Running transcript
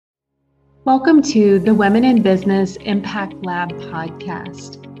Welcome to the Women in Business Impact Lab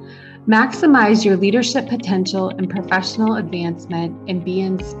podcast. Maximize your leadership potential and professional advancement and be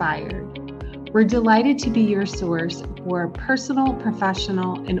inspired. We're delighted to be your source for personal,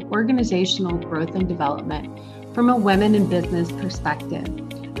 professional, and organizational growth and development from a women in business perspective.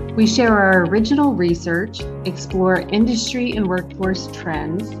 We share our original research, explore industry and workforce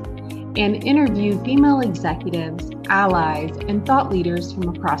trends, and interview female executives, allies, and thought leaders from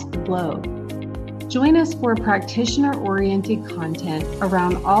across the globe. Join us for practitioner-oriented content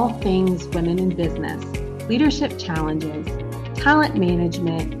around all things women in business, leadership challenges, talent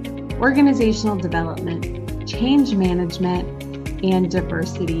management, organizational development, change management, and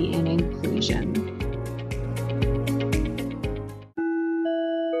diversity and inclusion.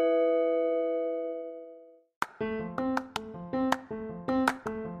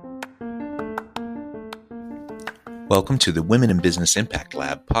 Welcome to the Women in Business Impact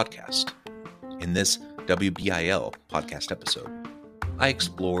Lab podcast. In this WBIL podcast episode, I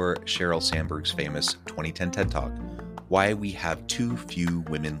explore Sheryl Sandberg's famous 2010 TED Talk, Why We Have Too Few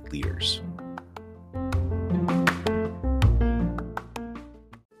Women Leaders.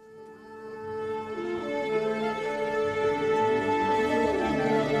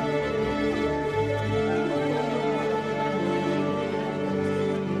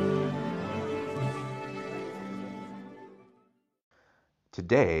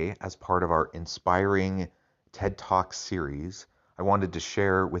 Today, as part of our inspiring TED Talk series, I wanted to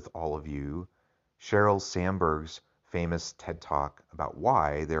share with all of you Sheryl Sandberg's famous TED Talk about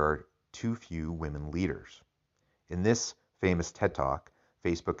why there are too few women leaders. In this famous TED Talk,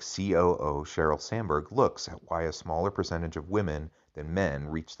 Facebook COO Sheryl Sandberg looks at why a smaller percentage of women than men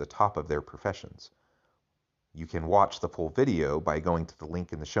reach the top of their professions. You can watch the full video by going to the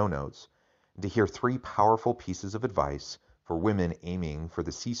link in the show notes and to hear 3 powerful pieces of advice for women aiming for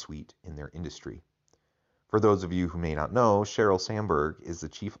the C-suite in their industry. For those of you who may not know, Sheryl Sandberg is the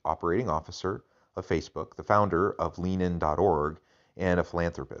Chief Operating Officer of Facebook, the founder of leanin.org, and a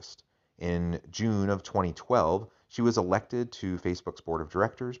philanthropist. In June of 2012, she was elected to Facebook's board of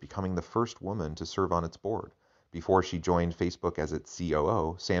directors, becoming the first woman to serve on its board. Before she joined Facebook as its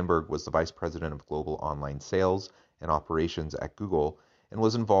COO, Sandberg was the Vice President of Global Online Sales and Operations at Google and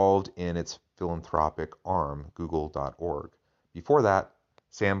was involved in its philanthropic arm, Google.org. Before that,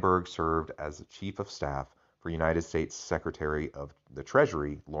 Sandberg served as the Chief of Staff for United States Secretary of the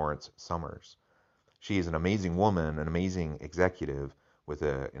Treasury, Lawrence Summers. She is an amazing woman, an amazing executive with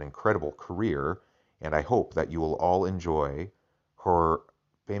an incredible career, and I hope that you will all enjoy her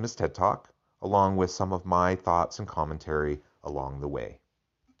famous TED Talk, along with some of my thoughts and commentary along the way.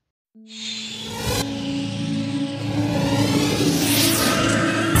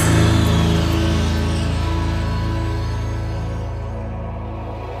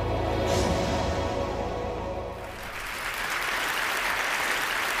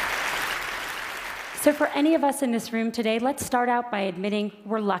 So for any of us in this room today, let's start out by admitting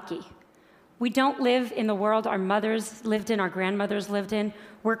we're lucky. We don't live in the world our mothers lived in, our grandmothers lived in,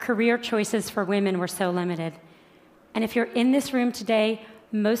 where career choices for women were so limited. And if you're in this room today,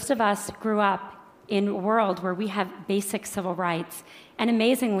 most of us grew up in a world where we have basic civil rights. And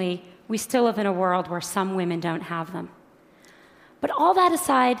amazingly, we still live in a world where some women don't have them. But all that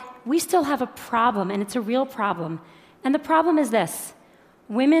aside, we still have a problem, and it's a real problem. And the problem is this.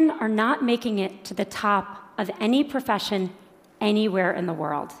 Women are not making it to the top of any profession anywhere in the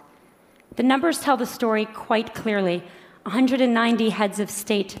world. The numbers tell the story quite clearly. 190 heads of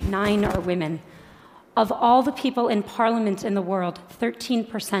state, 9 are women. Of all the people in parliament in the world,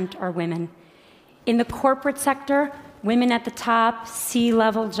 13% are women. In the corporate sector, women at the top,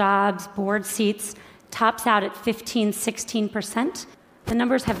 C-level jobs, board seats, tops out at 16%. The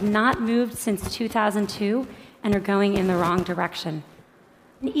numbers have not moved since 2002 and are going in the wrong direction.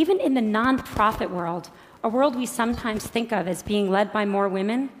 And even in the nonprofit world, a world we sometimes think of as being led by more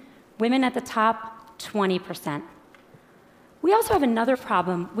women, women at the top, 20%. We also have another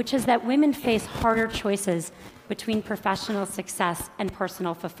problem, which is that women face harder choices between professional success and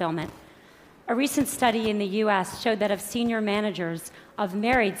personal fulfillment. A recent study in the US showed that of senior managers, of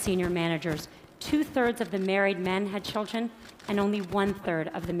married senior managers, 2/3 of the married men had children, and only 1/3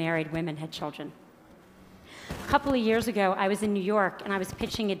 of the married women had children. A couple of years ago, I was in New York, and I was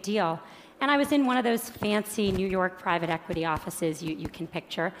pitching a deal. And I was in one of those fancy New York private equity offices you can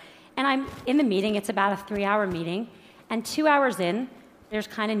picture. And I'm in the meeting. It's about a 3-hour meeting. And 2 hours in, there's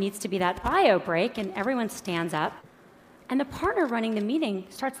kind of needs to be that bio break, and everyone stands up. And the partner running the meeting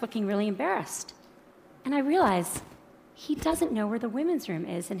starts looking really embarrassed. And I realize he doesn't know where the women's room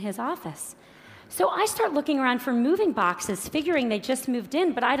is in his office. So I start looking around for moving boxes, figuring they just moved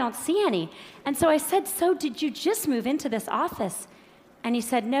in, but I don't see any. And so I said, so did you just move into this office? And he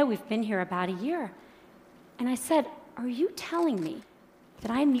said, no, we've been here about a year. And I said, are you telling me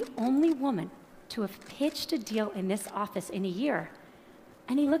that I'm the only woman to have pitched a deal in this office in a year?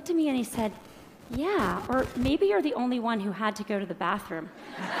 And he looked at me and he said, yeah, or maybe you're the only one who had to go to the bathroom.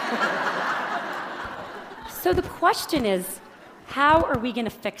 So the question is, how are we going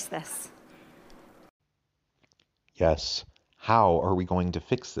to fix this? Yes, how are we going to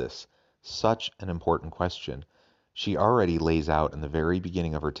fix this? Such an important question. She already lays out in the very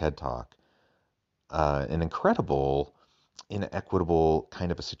beginning of her TED Talk an incredible, inequitable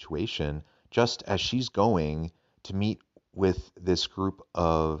kind of a situation, just as she's going to meet with this group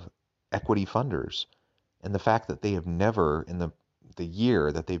of equity funders. And the fact that they have never, in the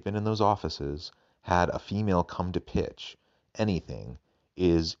year that they've been in those offices, had a female come to pitch anything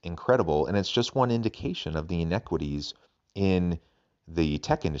is incredible. And it's just one indication of the inequities in the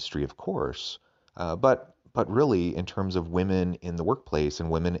tech industry, of course, but really in terms of women in the workplace and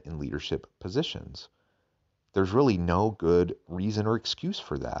women in leadership positions. There's really no good reason or excuse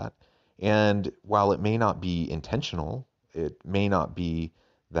for that. And while it may not be intentional, it may not be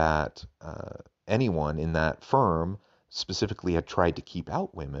that anyone in that firm specifically had tried to keep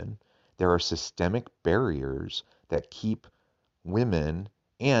out women, there are systemic barriers that keep women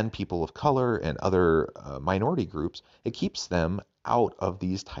and people of color and other minority groups, it keeps them out of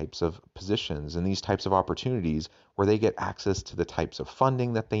these types of positions and these types of opportunities where they get access to the types of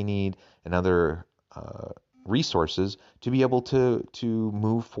funding that they need and other resources to be able to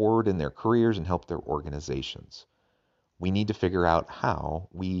move forward in their careers and help their organizations. We need to figure out how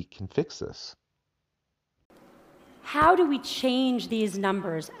we can fix this. How do we change these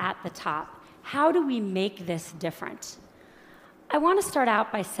numbers at the top? How do we make this different? I want to start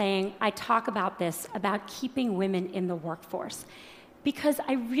out by saying I talk about this, about keeping women in the workforce, because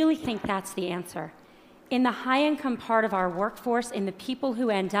I really think that's the answer. In the high-income part of our workforce, in the people who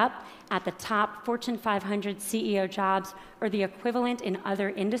end up at the top Fortune 500 CEO jobs or the equivalent in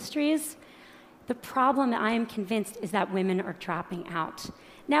other industries, the problem, I am convinced, is that women are dropping out.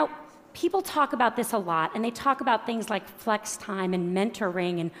 Now, people talk about this a lot, and they talk about things like flex time and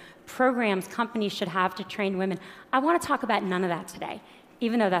mentoring and programs companies should have to train women. I want to talk about none of that today,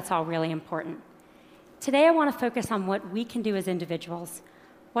 even though that's all really important. Today, I want to focus on what we can do as individuals.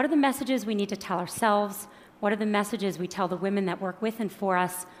 What are the messages we need to tell ourselves? What are the messages we tell the women that work with and for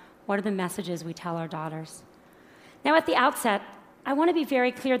us? What are the messages we tell our daughters? Now, at the outset, I want to be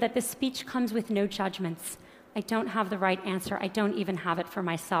very clear that this speech comes with no judgments. I don't have the right answer. I don't even have it for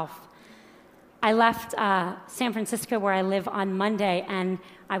myself. I left San Francisco, where I live, on Monday, and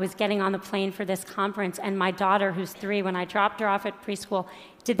I was getting on the plane for this conference, and my daughter, who's 3, when I dropped her off at preschool,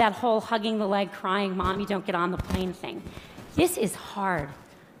 did that whole hugging the leg, crying, "Mom, you don't get on the plane" thing. This is hard.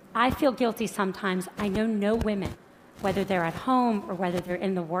 I feel guilty sometimes. I know no women, whether they're at home or whether they're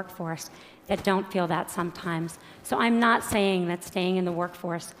in the workforce, that don't feel that sometimes. So I'm not saying that staying in the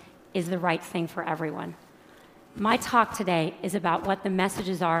workforce is the right thing for everyone. My talk today is about what the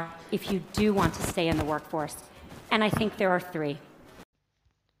messages are if you do want to stay in the workforce, and I think there are 3.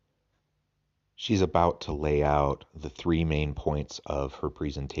 She's about to lay out the 3 main points of her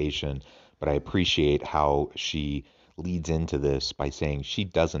presentation, but I appreciate how she leads into this by saying she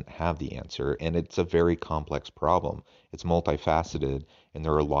doesn't have the answer, and it's a very complex problem. It's multifaceted, and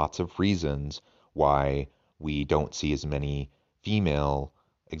there are lots of reasons why we don't see as many female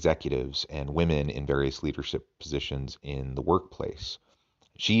executives and women in various leadership positions in the workplace.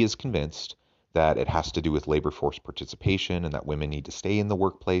 She is convinced that it has to do with labor force participation and that women need to stay in the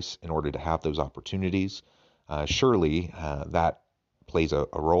workplace in order to have those opportunities. Surely that plays a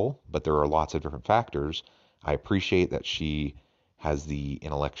role, but there are lots of different factors. I appreciate that she has the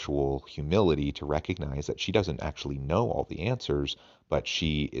intellectual humility to recognize that she doesn't actually know all the answers, but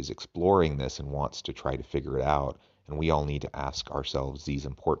she is exploring this and wants to try to figure it out. And we all need to ask ourselves these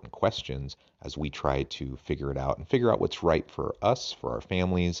important questions as we try to figure it out and figure out what's right for us, for our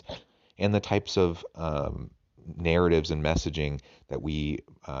families, and the types of narratives and messaging that we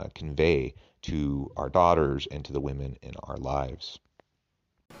convey to our daughters and to the women in our lives.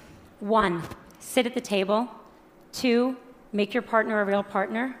 1, sit at the table. 2, make your partner a real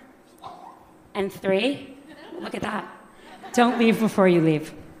partner. And 3, look at that, don't leave before you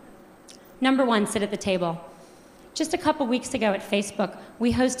leave. Number 1, sit at the table. Just a couple weeks ago at Facebook,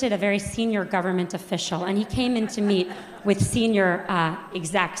 we hosted a very senior government official, and he came in to meet with senior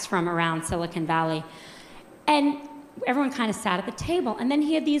execs from around Silicon Valley. And everyone kind of sat at the table, and then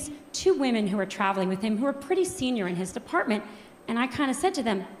he had these 2 women who were traveling with him who were pretty senior in his department, And I kind of said to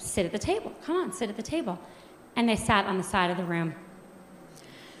them, sit at the table. Come on, sit at the table. And they sat on the side of the room.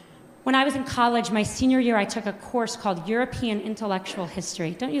 When I was in college, my senior year, I took a course called European Intellectual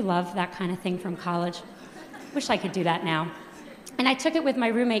History. Don't you love that kind of thing from college? Wish I could do that now. And I took it with my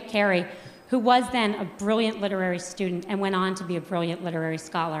roommate, Carrie, who was then a brilliant literary student and went on to be a brilliant literary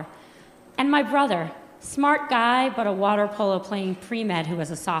scholar. And my brother, smart guy, but a water polo playing pre-med who was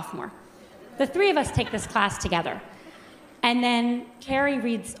a sophomore. The three of us take this class together. And then Carrie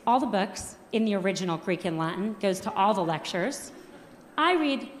reads all the books in the original Greek and Latin, goes to all the lectures. I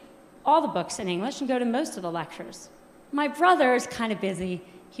read all the books in English and go to most of the lectures. My brother is kind of busy.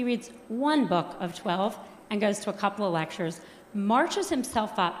 He reads one book of 12 and goes to a couple of lectures, marches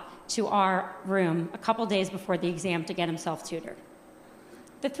himself up to our room a couple days before the exam to get himself tutored.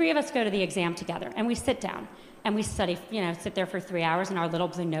 The three of us go to the exam together, and we sit down, and we study, sit there for 3 hours in our little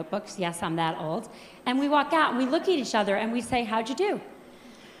blue notebooks. Yes, I'm that old. And we walk out, and we look at each other, and we say, how'd you do?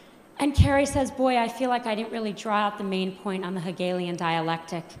 And Carrie says, boy, I feel like I didn't really draw out the main point on the Hegelian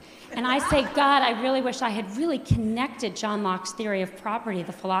dialectic. And I say, God, I really wish I had really connected John Locke's theory of property,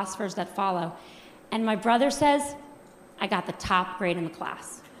 the philosophers that follow. And my brother says, I got the top grade in the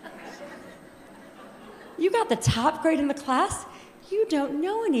class. You got the top grade in the class? You don't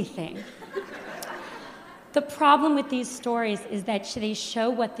know anything. The problem with these stories is that they show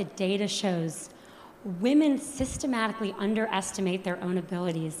what the data shows. Women systematically underestimate their own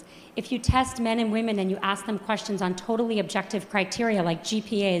abilities. If you test men and women and you ask them questions on totally objective criteria like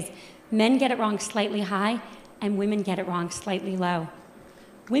GPAs, men get it wrong slightly high and women get it wrong slightly low.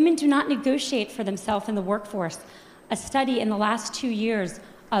 Women do not negotiate for themselves in the workforce. A study in the last 2 years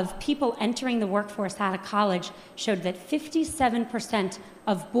of people entering the workforce out of college showed that 57%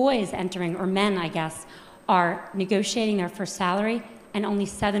 of boys entering, or men, I guess, are negotiating their first salary, and only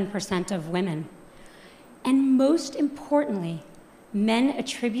 7% of women. And most importantly, men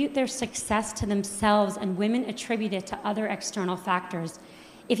attribute their success to themselves and women attribute it to other external factors.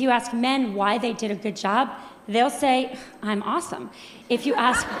 If you ask men why they did a good job, they'll say, I'm awesome. If you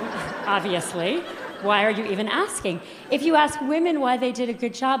ask, obviously, why are you even asking? If you ask women why they did a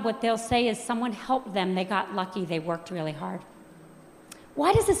good job, what they'll say is someone helped them, they got lucky, they worked really hard.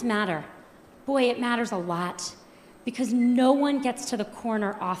 Why does this matter? Boy, it matters a lot, because no one gets to the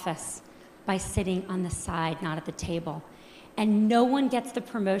corner office by sitting on the side, not at the table. And no one gets the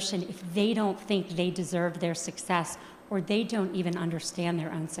promotion if they don't think they deserve their success or they don't even understand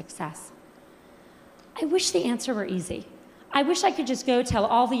their own success. I wish the answer were easy. I wish I could just go tell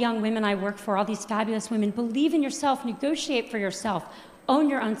all the young women I work for, all these fabulous women, believe in yourself, negotiate for yourself, own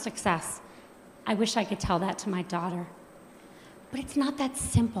your own success. I wish I could tell that to my daughter. But it's not that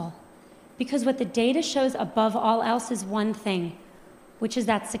simple, because what the data shows above all else is one thing, which is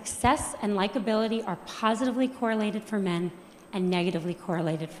that success and likability are positively correlated for men and negatively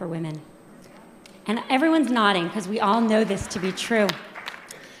correlated for women. And everyone's nodding because we all know this to be true.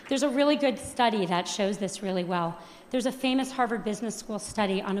 There's a really good study that shows this really well. There's a famous Harvard Business School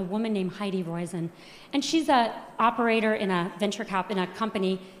study on a woman named Heidi Roizen, and she's an operator in a in a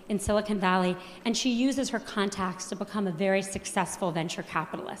company in Silicon Valley, and she uses her contacts to become a very successful venture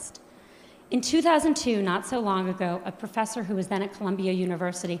capitalist. In 2002, not so long ago, a professor who was then at Columbia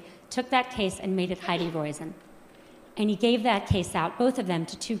University took that case and made it Heidi Roizen. And he gave that case out, both of them,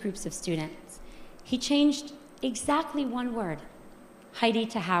 to 2 groups of students. He changed exactly one word, Heidi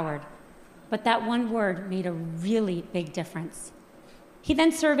to Howard, but that one word made a really big difference. He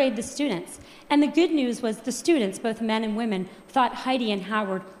then surveyed the students, and the good news was the students, both men and women, thought Heidi and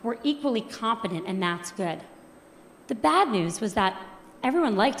Howard were equally competent, and that's good. The bad news was that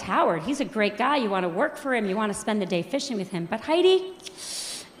everyone liked Howard. He's a great guy. You want to work for him. You want to spend the day fishing with him. But Heidi,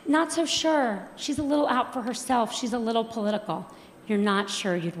 not so sure. She's a little out for herself. She's a little political. You're not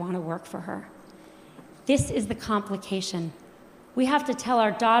sure you'd want to work for her. This is the complication. We have to tell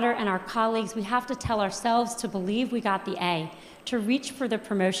our daughter and our colleagues, we have to tell ourselves to believe we got the A, to reach for the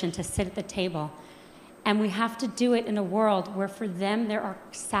promotion, to sit at the table. And we have to do it in a world where for them there are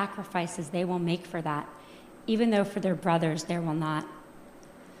sacrifices they will make for that, even though for their brothers there will not.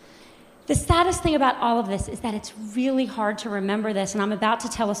 The saddest thing about all of this is that it's really hard to remember this, and I'm about to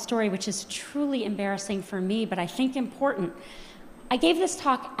tell a story which is truly embarrassing for me, but I think important. I gave this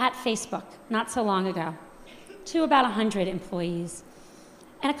talk at Facebook not so long ago to about 100 employees.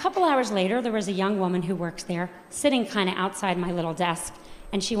 And a couple hours later, there was a young woman who works there sitting kind of outside my little desk,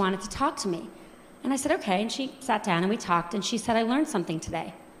 and she wanted to talk to me. And I said, okay, and she sat down and we talked, and she said, I learned something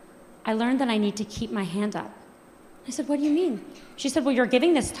today. I learned that I need to keep my hand up. I said, what do you mean? She said, well, you're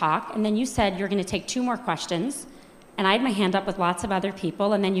giving this talk, and then you said you're going to take 2 more questions, and I had my hand up with lots of other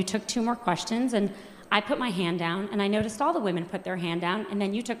people, and then you took 2 more questions, and I put my hand down, and I noticed all the women put their hand down, and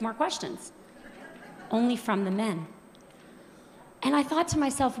then you took more questions, only from the men. And I thought to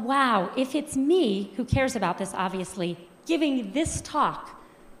myself, wow, if it's me, who cares about this, obviously, giving this talk,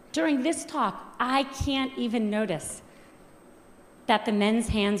 during this talk, I can't even notice that the men's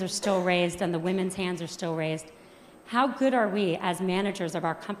hands are still raised and the women's hands are still raised. How good are we as managers of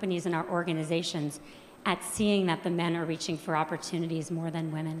our companies and our organizations at seeing that the men are reaching for opportunities more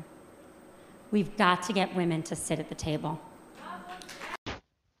than women? We've got to get women to sit at the table.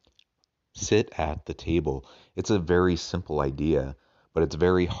 Sit at the table. It's a very simple idea, but it's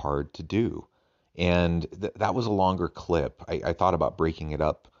very hard to do. And that was a longer clip. I thought about breaking it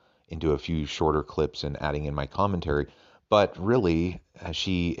up into a few shorter clips and adding in my commentary, but really,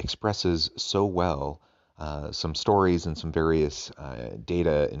 she expresses so well some stories and some various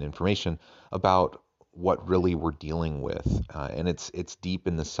data and information about what really we're dealing with, and it's deep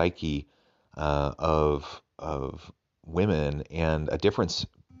in the psyche of women, and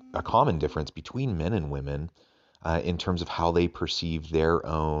a common difference between men and women in terms of how they perceive their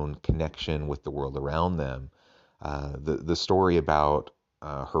own connection with the world around them. The story about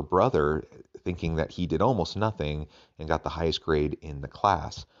her brother thinking that he did almost nothing and got the highest grade in the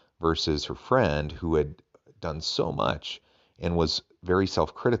class versus her friend who had done so much and was very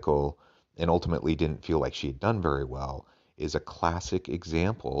self-critical and ultimately didn't feel like she had done very well is a classic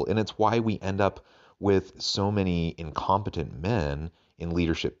example. And it's why we end up with so many incompetent men in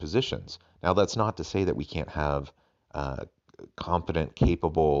leadership positions. Now, that's not to say that we can't have competent,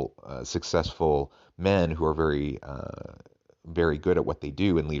 capable, successful men who are very good at what they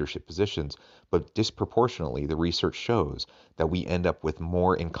do in leadership positions, but disproportionately, the research shows that we end up with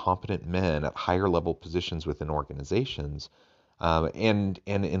more incompetent men at higher level positions within organizations. And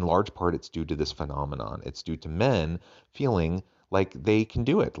in large part, it's due to this phenomenon. It's due to men feeling like they can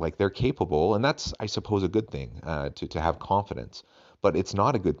do it, like they're capable. And that's, I suppose, a good thing to have confidence. But it's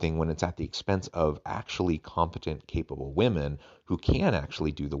not a good thing when it's at the expense of actually competent, capable women who can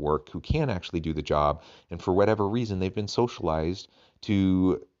actually do the work, who can actually do the job. And for whatever reason, they've been socialized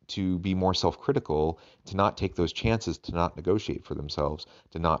to be more self-critical, to not take those chances, to not negotiate for themselves,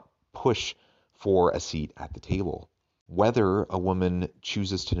 to not push for a seat at the table. Whether a woman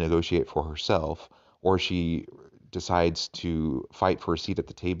chooses to negotiate for herself or she decides to fight for a seat at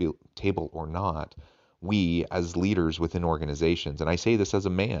the table or not, we as leaders within organizations, and I say this as a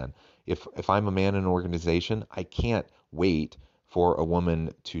man, if I'm a man in an organization, I can't wait for a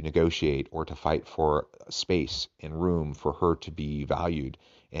woman to negotiate or to fight for space and room for her to be valued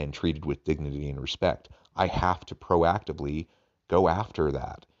and treated with dignity and respect. I have to proactively go after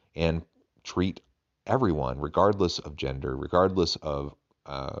that and treat everyone, regardless of gender, regardless of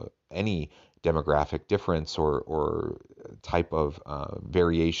any demographic difference or type of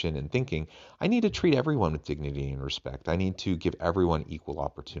variation in thinking. I need to treat everyone with dignity and respect. I need to give everyone equal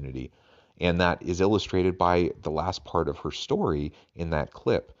opportunity. And that is illustrated by the last part of her story in that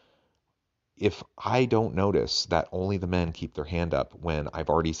clip. If I don't notice that only the men keep their hand up when I've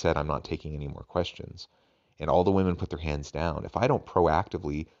already said I'm not taking any more questions, and all the women put their hands down, if I don't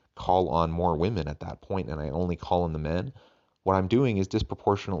proactively call on more women at that point and I only call on the men, what I'm doing is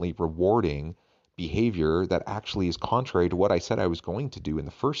disproportionately rewarding behavior that actually is contrary to what I said I was going to do in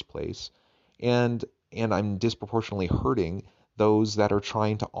the first place. And I'm disproportionately hurting those that are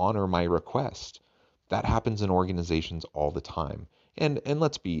trying to honor my request. That happens in organizations all the time. And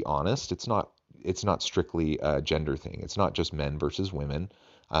let's be honest, it's not strictly a gender thing. It's not just men versus women.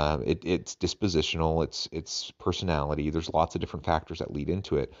 It's dispositional, it's personality. There's lots of different factors that lead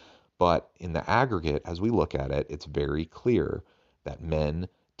into it. But in the aggregate, as we look at it, it's very clear that men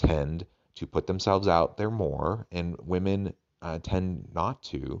tend to put themselves out there more and women tend not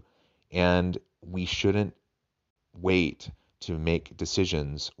to. And we shouldn't wait to make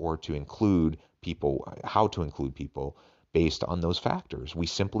decisions or to include people, how to include people based on those factors. We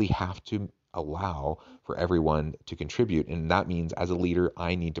simply have to allow for everyone to contribute. And that means as a leader,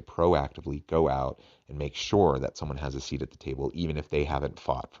 I need to proactively go out and make sure that someone has a seat at the table, even if they haven't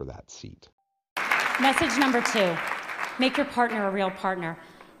fought for that seat. Message number 2, make your partner a real partner.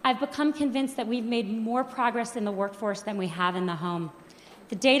 I've become convinced that we've made more progress in the workforce than we have in the home.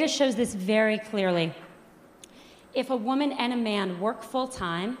 The data shows this very clearly. If a woman and a man work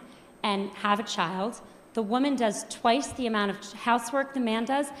full-time and have a child, the woman does twice the amount of housework the man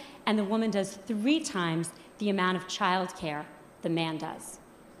does, and the woman does 3 times the amount of childcare the man does.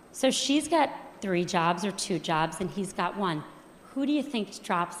 So she's got 3 jobs or 2 jobs, and he's got 1. Who do you think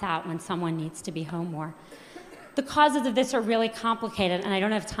drops out when someone needs to be home more? The causes of this are really complicated, and I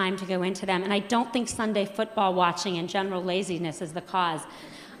don't have time to go into them, and I don't think Sunday football watching and general laziness is the cause.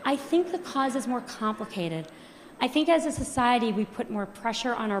 I think the cause is more complicated. I think as a society, we put more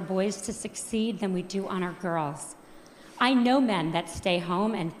pressure on our boys to succeed than we do on our girls. I know men that stay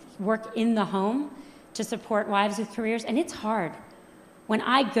home and work in the home to support wives with careers, and it's hard. When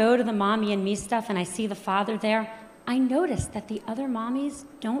I go to the mommy and me stuff and I see the father there, I notice that the other mommies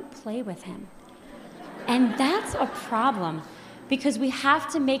don't play with him. And that's a problem, because we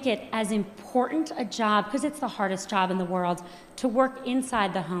have to make it as important a job, because it's the hardest job in the world, to work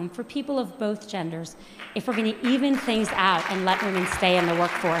inside the home for people of both genders if we're going to even things out and let women stay in the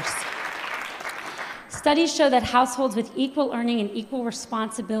workforce. Studies show that households with equal earning and equal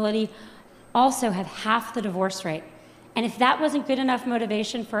responsibility also have half the divorce rate. And if that wasn't good enough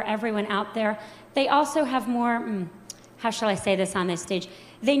motivation for everyone out there, they also have more, how shall I say this on this stage?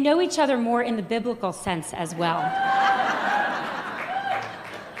 They know each other more in the biblical sense as well.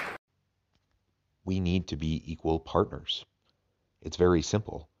 We need to be equal partners. It's very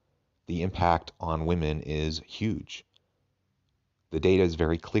simple. The impact on women is huge. The data is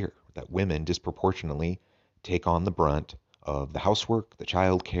very clear that women disproportionately take on the brunt of the housework, the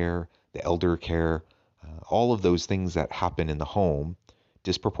child care, the elder care, all of those things that happen in the home.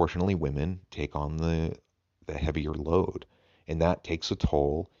 Disproportionately, women take on the heavier load, and that takes a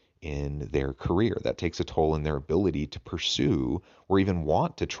toll in their career. That takes a toll in their ability to pursue or even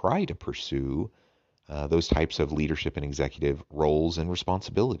want to try to pursue those types of leadership and executive roles and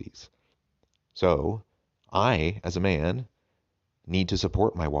responsibilities. So I, as a man, need to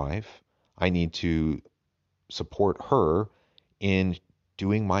support my wife. I need to support her in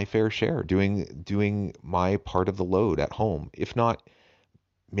doing my fair share, doing my part of the load at home, if not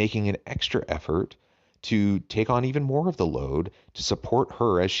making an extra effort to take on even more of the load to support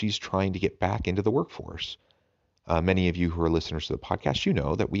her as she's trying to get back into the workforce. Many of you who are listeners to the podcast, you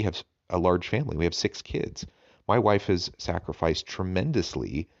know that we have a large family. We have 6 kids. My wife has sacrificed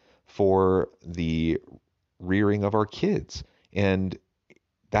tremendously for the rearing of our kids, and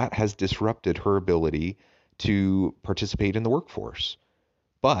that has disrupted her ability to participate in the workforce.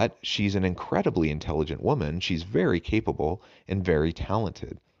 But she's an incredibly intelligent woman. She's very capable and very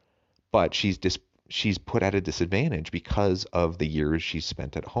talented. But she's put at a disadvantage because of the years she's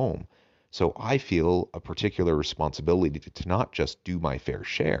spent at home. So I feel a particular responsibility to not just do my fair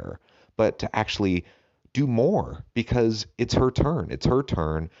share, but to actually do more, because it's her turn. It's her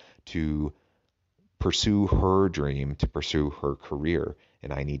turn to pursue her dream, to pursue her career,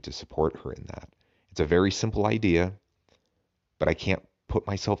 and I need to support her in that. It's a very simple idea, but I can't put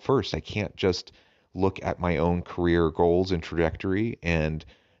myself first. I can't just look at my own career goals and trajectory and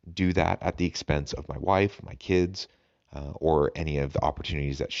do that at the expense of my wife, my kids, or any of the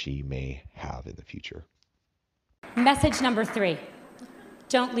opportunities that she may have in the future. Message number 3,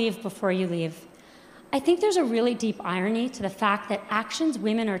 don't leave before you leave. I think there's a really deep irony to the fact that actions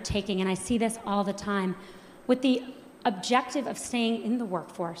women are taking, and I see this all the time, with the objective of staying in the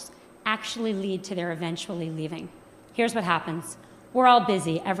workforce, actually lead to their eventually leaving. Here's what happens. We're all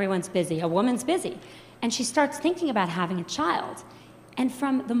busy. Everyone's busy. A woman's busy. And she starts thinking about having a child. And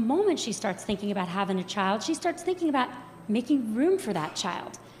from the moment she starts thinking about having a child, she starts thinking about making room for that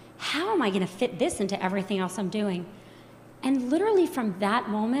child. How am I going to fit this into everything else I'm doing? And literally from that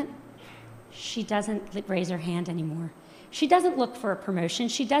moment, she doesn't raise her hand anymore. She doesn't look for a promotion.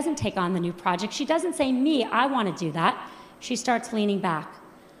 She doesn't take on the new project. She doesn't say, me, I want to do that. She starts leaning back.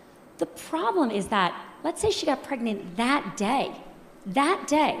 The problem is that, let's say she got pregnant that day,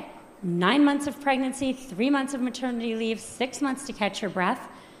 9 months of pregnancy, 3 months of maternity leave, 6 months to catch her breath.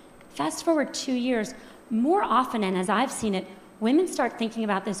 Fast forward 2 years, more often, and as I've seen it, women start thinking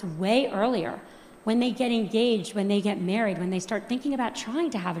about this way earlier. When they get engaged, when they get married, when they start thinking about trying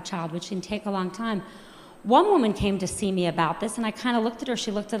to have a child, which can take a long time. One woman came to see me about this, and I kind of looked at her.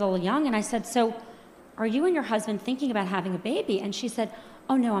 She looked a little young, and I said, so are you and your husband thinking about having a baby? And she said,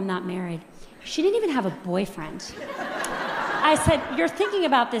 oh, no, I'm not married. She didn't even have a boyfriend. I said, you're thinking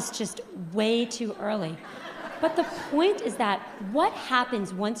about this just way too early. But the point is that what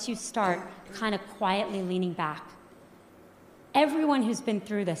happens once you start kind of quietly leaning back? Everyone who's been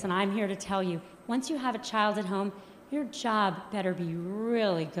through this, and I'm here to tell you, once you have a child at home, your job better be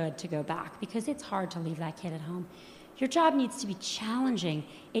really good to go back, because it's hard to leave that kid at home. Your job needs to be challenging.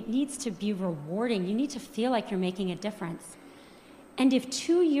 It needs to be rewarding. You need to feel like you're making a difference. And if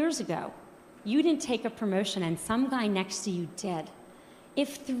 2 years ago, you didn't take a promotion and some guy next to you did,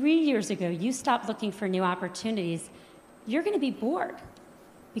 if 3 years ago you stopped looking for new opportunities, you're going to be bored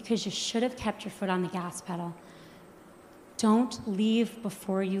because you should have kept your foot on the gas pedal. Don't leave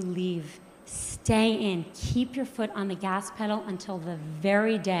before you leave. Stay in. Keep your foot on the gas pedal until the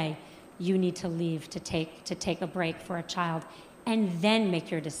very day you need to leave to take a break for a child. and then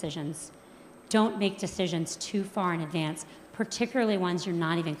make your decisions. Don't make decisions too far in advance, particularly ones you're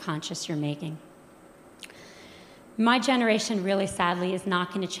not even conscious you're making. My generation, really sadly, is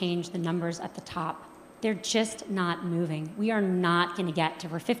not going to change the numbers at the top. They're just not moving. We are not going to get to,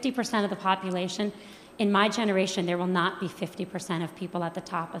 we're 50% of the population. In my generation, there will not be 50% of people at the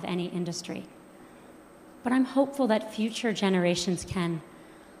top of any industry. But I'm hopeful that future generations can.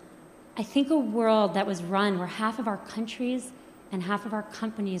 I think a world that was run where half of our countries and half of our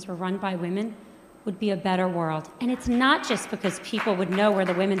companies were run by women would be a better world. And it's not just because people would know where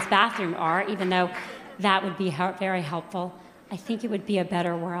the women's bathrooms are, even though that would be very helpful. I think it would be a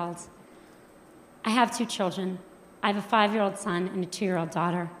better world. I have 2 children. I have a 5-year-old son and a 2-year-old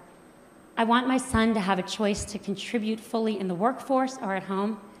daughter. I want my son to have a choice to contribute fully in the workforce or at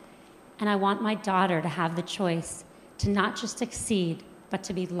home, and I want my daughter to have the choice to not just succeed, but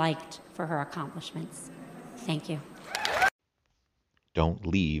to be liked for her accomplishments. Thank you. Don't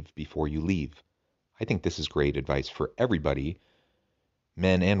leave before you leave. I think this is great advice for everybody,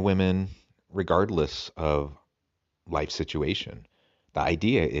 men and women, regardless of life situation. The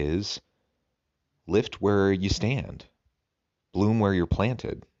idea is lift where you stand, bloom where you're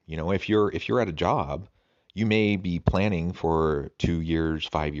planted. You know, if you're at a job, you may be planning for 2 years,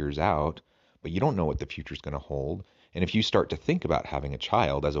 5 years out, but you don't know what the future's going to hold. And if you start to think about having a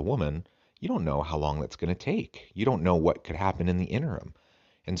child as a woman, you don't know how long that's going to take. You don't know what could happen in the interim.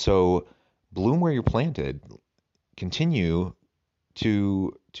 And so bloom where you're planted, continue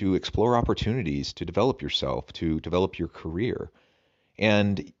to explore opportunities, to develop yourself, to develop your career.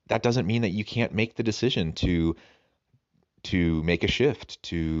 And that doesn't mean that you can't make the decision to make a shift,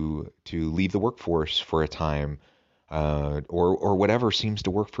 to leave the workforce for a time, or whatever seems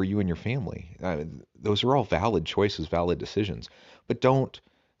to work for you and your family. Those are all valid choices, valid decisions. But don't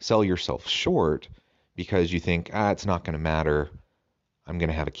sell yourself short because you think, it's not going to matter. I'm going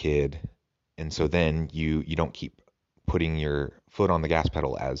to have a kid. And so then you don't keep putting your foot on the gas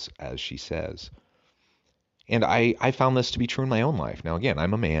pedal, as she says. And I found this to be true in my own life. Now, again,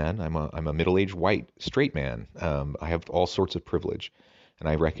 I'm a man. I'm a middle-aged white straight man. I have all sorts of privilege, and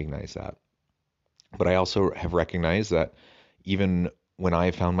I recognize that. But I also have recognized that even when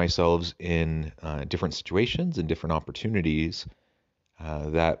I found myself in different situations and different opportunities,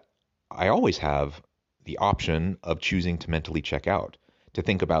 that I always have the option of choosing to mentally check out, to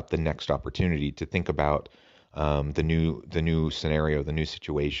think about the next opportunity, to think about the new scenario, the new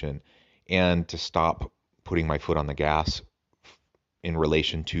situation, and to stop putting my foot on the gas in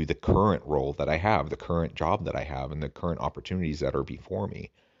relation to the current role that I have, the current job that I have, and the current opportunities that are before me.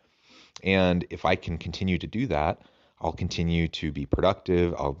 And if I can continue to do that, I'll continue to be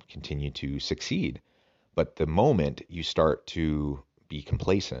productive, I'll continue to succeed. But the moment you start to be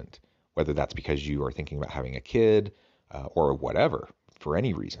complacent, whether that's because you are thinking about having a kid or whatever, for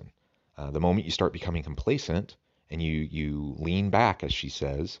any reason, the moment you start becoming complacent and you lean back, as she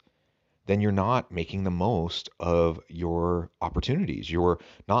says, then you're not making the most of your opportunities. You're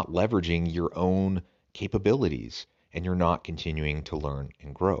not leveraging your own capabilities, and you're not continuing to learn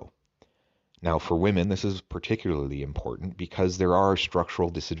and grow. Now, for women, this is particularly important because there are structural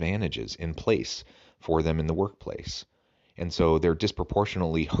disadvantages in place for them in the workplace. And so they're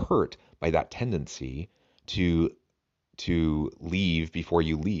disproportionately hurt by that tendency to leave before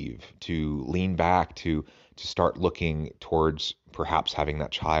you leave, to lean back, to start looking towards perhaps having that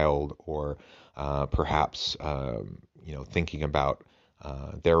child, or perhaps thinking about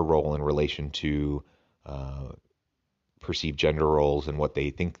their role in relation to perceived gender roles and what they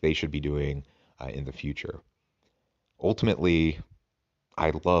think they should be doing in the future. Ultimately,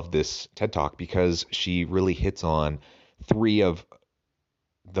 I love this TED Talk because she really hits on 3 of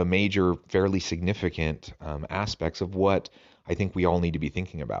the major, fairly significant aspects of what I think we all need to be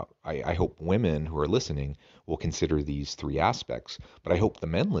thinking about. I hope women who are listening will consider these 3 aspects, but I hope the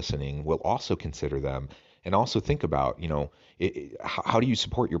men listening will also consider them and also think about, how do you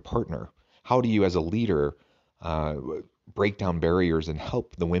support your partner? How do you, as a leader, break down barriers and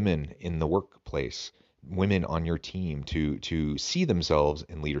help the women in the workplace, women on your team, to see themselves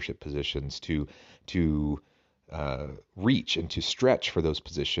in leadership positions, to reach and to stretch for those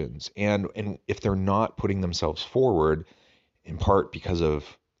positions. And if they're not putting themselves forward, in part because of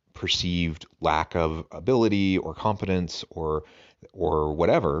perceived lack of ability or competence or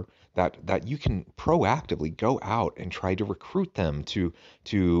whatever, that you can proactively go out and try to recruit them, to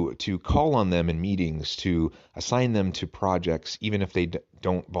call on them in meetings, to assign them to projects, even if they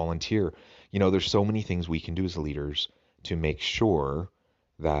don't volunteer. There's so many things we can do as leaders to make sure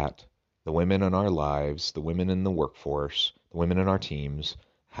that the women in our lives, the women in the workforce, the women in our teams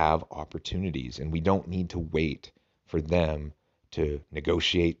have opportunities, and we don't need to wait for them to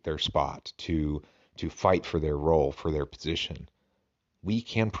negotiate their spot, to fight for their role, for their position. We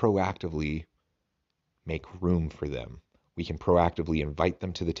can proactively make room for them. We can proactively invite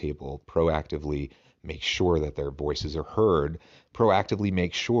them to the table, proactively make sure that their voices are heard, proactively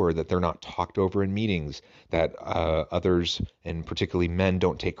make sure that they're not talked over in meetings, that others, and particularly men,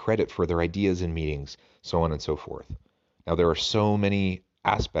 don't take credit for their ideas in meetings, so on and so forth. Now, there are so many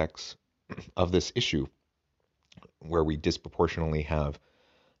aspects of this issue where we disproportionately have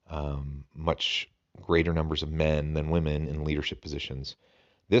much greater numbers of men than women in leadership positions.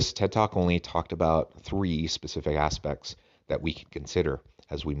 This TED Talk only talked about 3 specific aspects that we can consider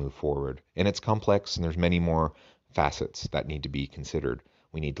as we move forward. And it's complex, and there's many more facets that need to be considered.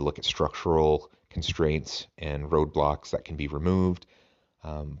 We need to look at structural constraints and roadblocks that can be removed.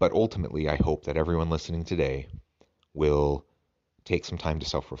 But ultimately, I hope that everyone listening today will take some time to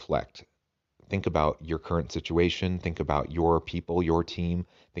self-reflect. Think about your current situation. Think about your people, your team.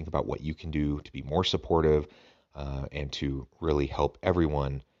 Think about what you can do to be more supportive and to really help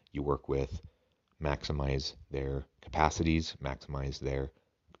everyone you work with maximize their capacities, maximize their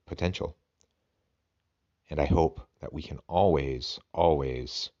potential. And I hope that we can always,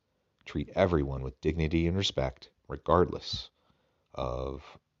 always treat everyone with dignity and respect, regardless of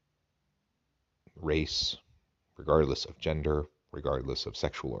race, regardless of gender, regardless of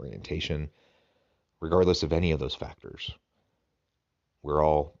sexual orientation, regardless of any of those factors. We're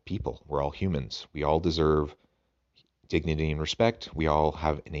all people. We're all humans. We all deserve dignity and respect. We all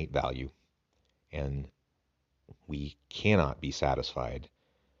have innate value. And we cannot be satisfied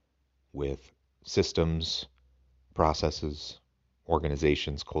with systems, processes,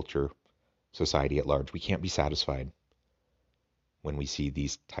 organizations, culture, society at large. We can't be satisfied when we see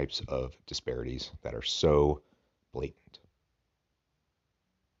these types of disparities that are so blatant.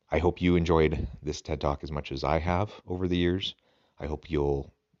 I hope you enjoyed this TED Talk as much as I have over the years. I hope you'll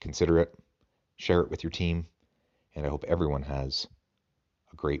consider it, share it with your team, and I hope everyone has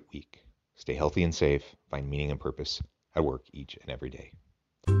a great week. Stay healthy and safe, find meaning and purpose at work each and every day.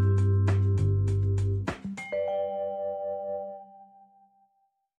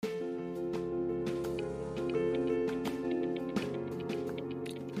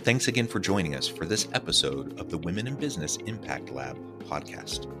 Thanks again for joining us for this episode of the Women in Business Impact Lab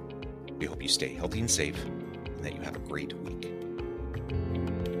podcast. We hope you stay healthy and safe and that you have a great week.